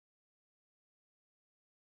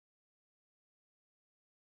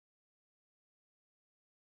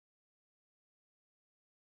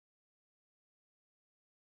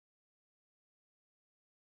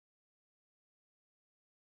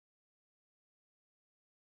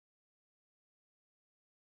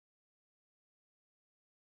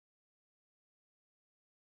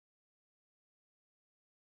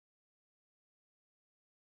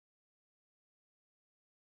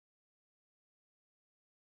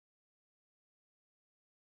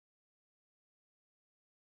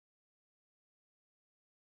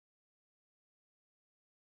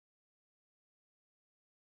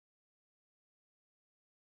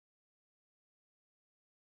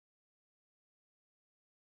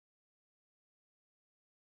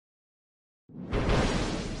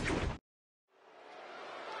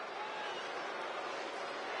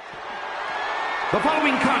The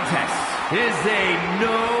following contest is a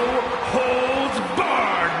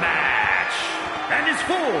no-holds-barred match and is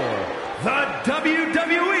for the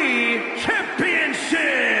WWE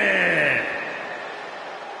Championship.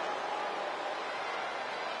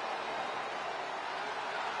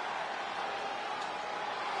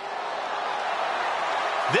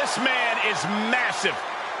 This man is massive,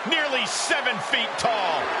 nearly 7 feet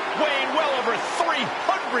tall, weighing well over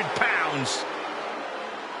 300 pounds.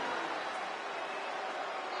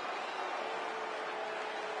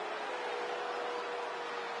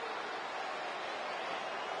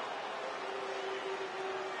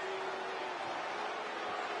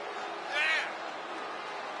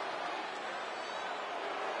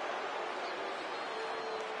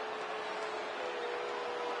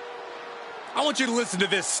 I want you to listen to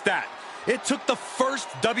this stat. It took the first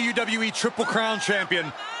WWE Triple Crown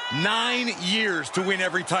champion 9 years to win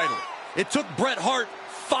every title. It took Bret Hart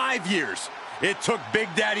 5 years. It took Big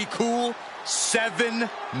Daddy Cool 7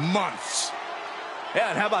 months.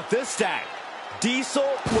 Yeah, and how about this stat? Diesel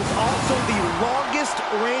was also the longest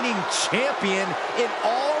reigning champion in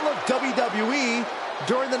all of WWE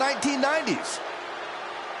during the 1990s.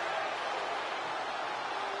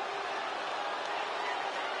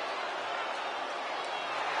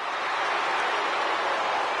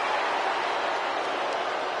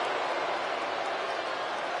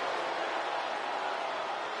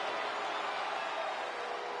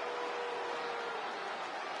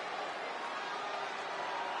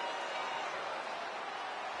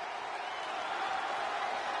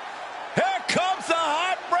 Comes the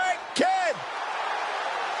Heartbreak Kid!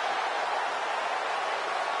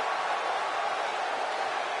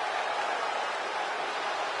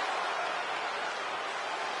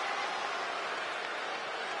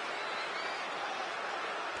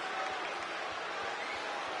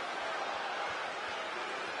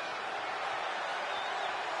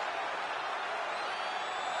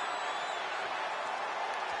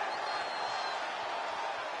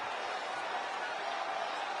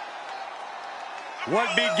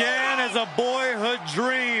 What began as a boyhood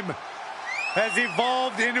dream has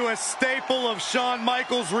evolved into a staple of Shawn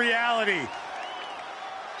Michaels' reality.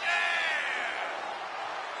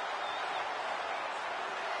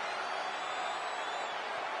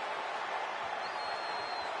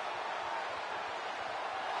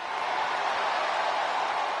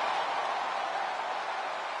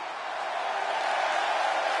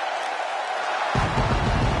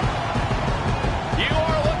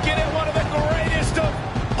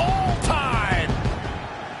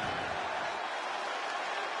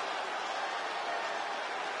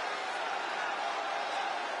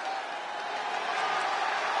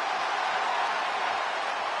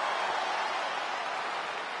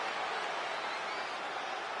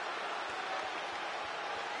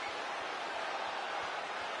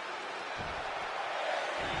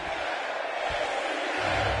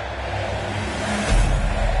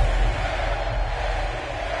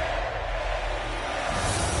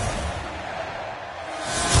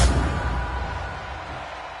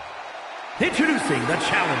 Introducing the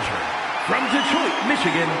challenger from Detroit,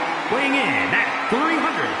 Michigan, weighing in at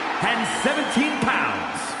 317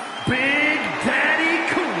 pounds, Big Daddy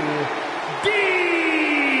Cool,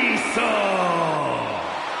 Diesel.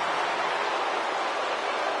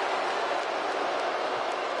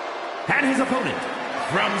 And his opponent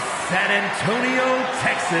from San Antonio,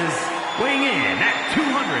 Texas, weighing in at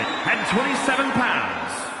 227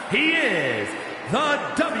 pounds, he is the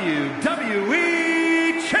WWE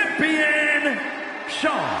Champion,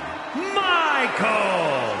 Shawn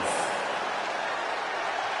Michaels.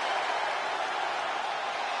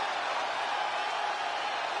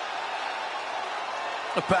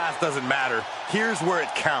 The past doesn't matter. Here's where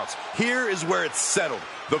it counts. Here is where it's settled.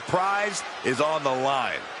 The prize is on the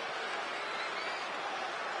line.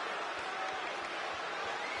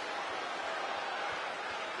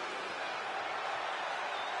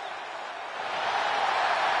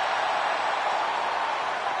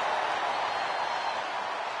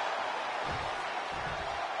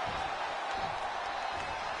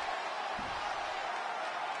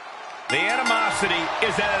 The animosity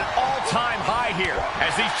is at an all-time high here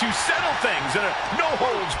as these two settle things in a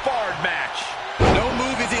no-holds-barred match. No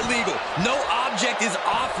move is illegal. No object is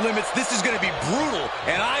off limits. This is going to be brutal,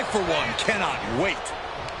 and I, for one, cannot wait.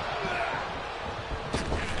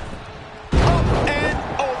 Up and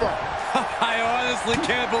over. I honestly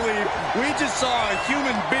can't believe we just saw a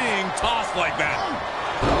human being tossed like that.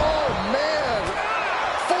 Oh, man.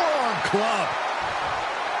 Forearm club.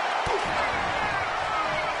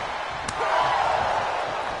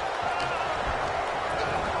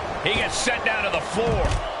 He gets sent down to the floor.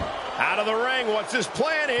 Out of the ring, what's his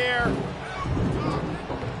plan here?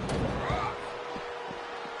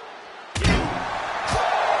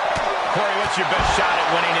 Corey, what's your best shot at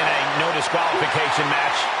winning in a no disqualification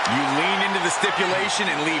match? You lean into the stipulation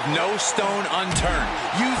and leave no stone unturned.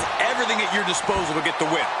 Use everything at your disposal to get the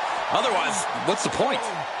win. Otherwise, what's the point?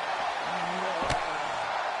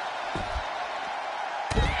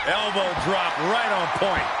 Elbow drop right on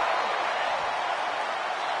point.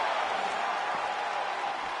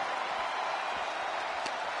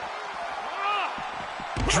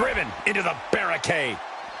 Driven into the barricade.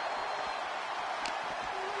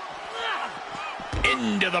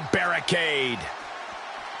 Into the barricade.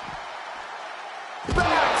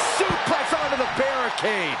 Back suplex onto the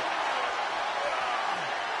barricade.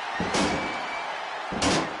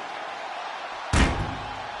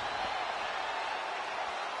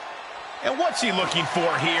 And what's he looking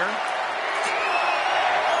for here?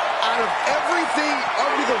 Out of everything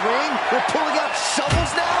under the ring, we're pulling out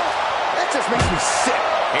shovels now? That just makes me sick.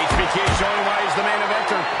 HBK showing why he's the main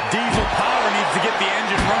eventer. Diesel power needs to get the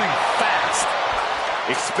engine running fast.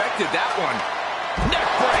 Expected that one. Neck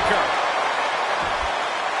breaker.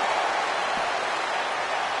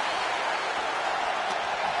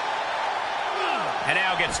 And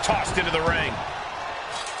now gets tossed into the ring.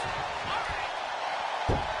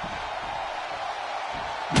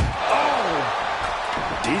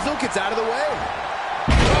 Diesel gets out of the way.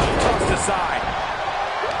 Tossed aside.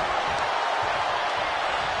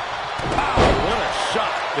 Wow, what a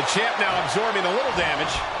shot. The champ now absorbing a little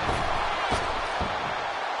damage.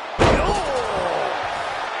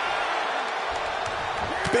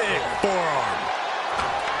 Big forearm.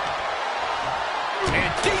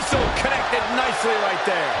 And Diesel connected nicely right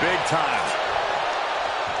there. Big time.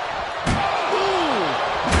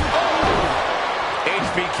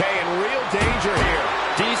 HBK in real danger here.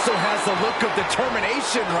 Diesel has the look of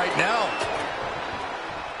determination right now.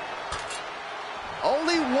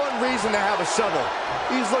 Only one reason to have a shovel.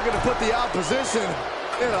 He's looking to put the opposition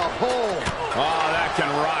in a hole. Oh, that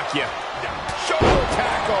can rock you. Shoulder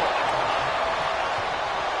tackle.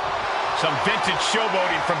 Some vintage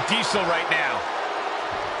showboating from Diesel right now.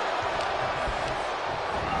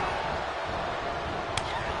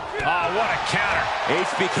 Oh, what a counter.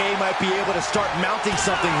 HBK might be able to start mounting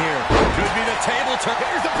something here. Could be the table turn.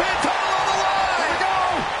 Here's the pin, title on the line. Here we go.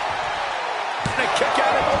 And a kick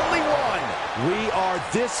out of only one. We are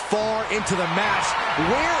this far into the match.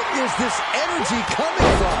 Where is this energy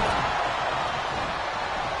coming from?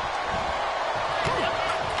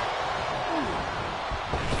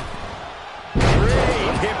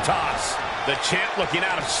 Great hip toss. The champ looking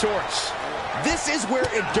out of sorts. This is where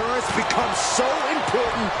endurance becomes so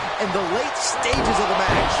important in the late stages of the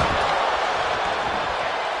match.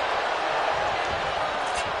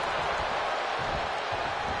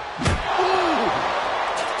 Ooh.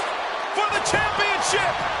 For the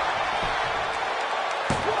championship.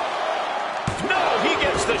 No, he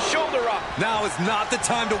gets the shoulder up. Now is not the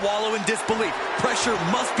time to wallow in disbelief. Pressure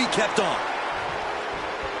must be kept on.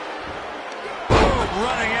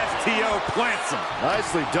 Running STO plants him.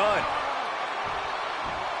 Nicely done.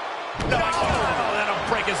 No,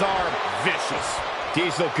 that'll break his arm. Vicious.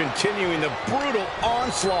 Diesel continuing the brutal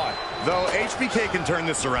onslaught. Though HBK can turn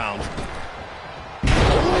this around. Ooh,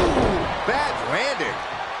 bad landing.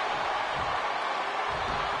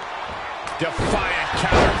 Defiant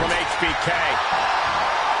counter from HBK.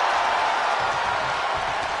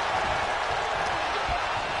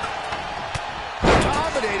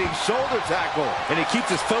 Dominating shoulder tackle. And he keeps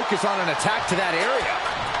his focus on an attack to that area.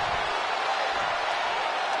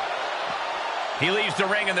 He leaves the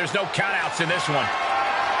ring and there's no countouts in this one.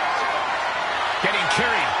 Getting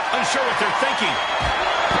carried. Unsure what they're thinking.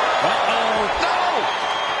 Uh-oh. No!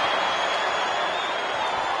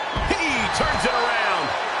 He turns it around.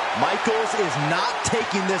 Michaels is not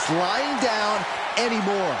taking this lying down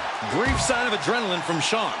anymore. Brief sign of adrenaline from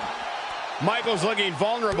Shawn. Michaels looking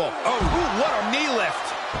vulnerable. Oh, what a knee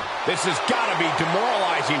lift. This has got to be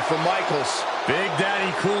demoralizing for Michaels. Big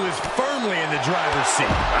Daddy Cool is firmly in the driver's seat.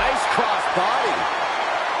 Nice cross body.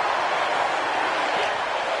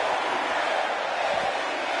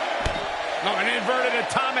 Oh, an inverted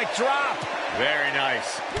atomic drop. Very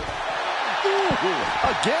nice. Ooh,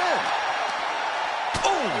 again.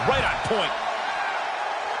 Oh, right on point.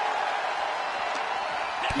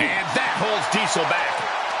 And that holds Diesel back.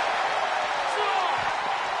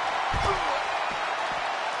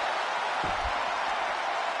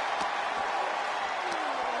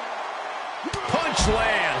 Punch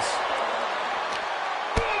lands.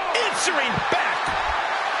 Answering back.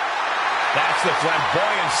 That's the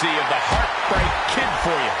flamboyancy of the Heartbreak Kid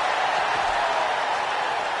for you.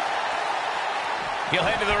 He'll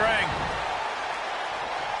head to the ring.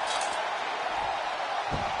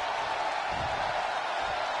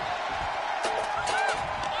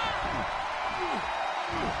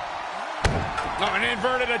 Oh, an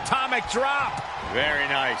inverted atomic drop. Very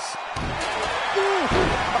nice. Ooh,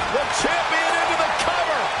 the champion into the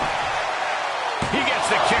cover. He gets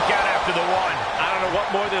the kick out after the one. I don't know what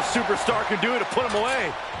more this superstar can do to put him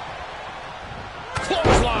away.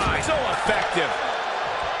 Clothesline, so effective.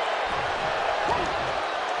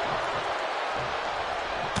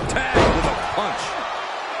 Tag with a punch.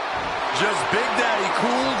 Just Big Daddy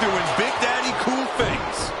Cool doing Big Daddy Cool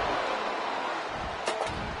things.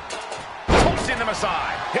 Tossing them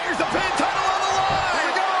aside. Here's the pin, title on the line. Here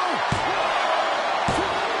we go.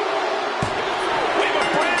 We have a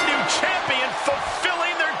brand new champion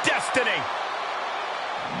fulfilling their destiny.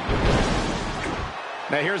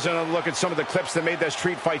 Now here's another look at some of the clips that made that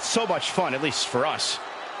street fight so much fun, at least for us.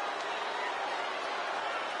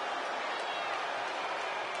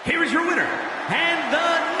 Here is your winner, and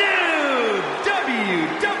the new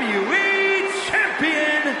WWE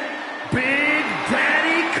Champion, Big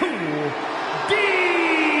Daddy Cool,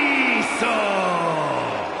 Diesel.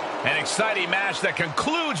 An exciting match that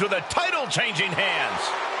concludes with a title-changing hands.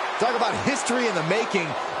 Talk about history in the making.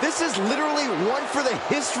 This is literally one for the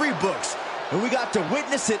history books. And we got to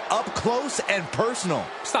witness it up close and personal.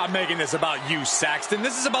 Stop making this about you, Saxton.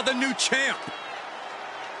 This is about the new champ.